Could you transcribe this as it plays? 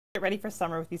Get ready for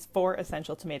summer with these 4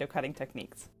 essential tomato cutting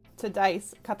techniques. To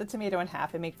dice, cut the tomato in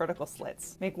half and make vertical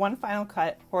slits. Make one final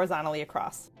cut horizontally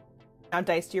across. Now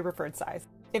dice to your preferred size.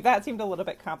 If that seemed a little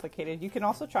bit complicated, you can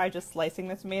also try just slicing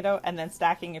the tomato and then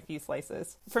stacking a few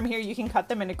slices. From here, you can cut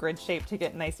them in a grid shape to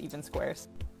get nice even squares.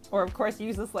 Or of course,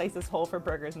 use the slices whole for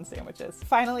burgers and sandwiches.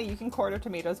 Finally, you can quarter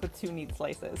tomatoes with 2 neat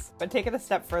slices, but take it a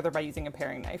step further by using a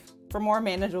paring knife. For more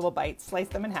manageable bites, slice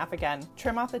them in half again,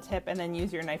 trim off the tip, and then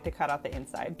use your knife to cut out the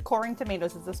inside. Coring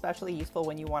tomatoes is especially useful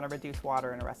when you want to reduce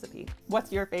water in a recipe.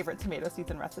 What's your favorite tomato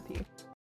season recipe?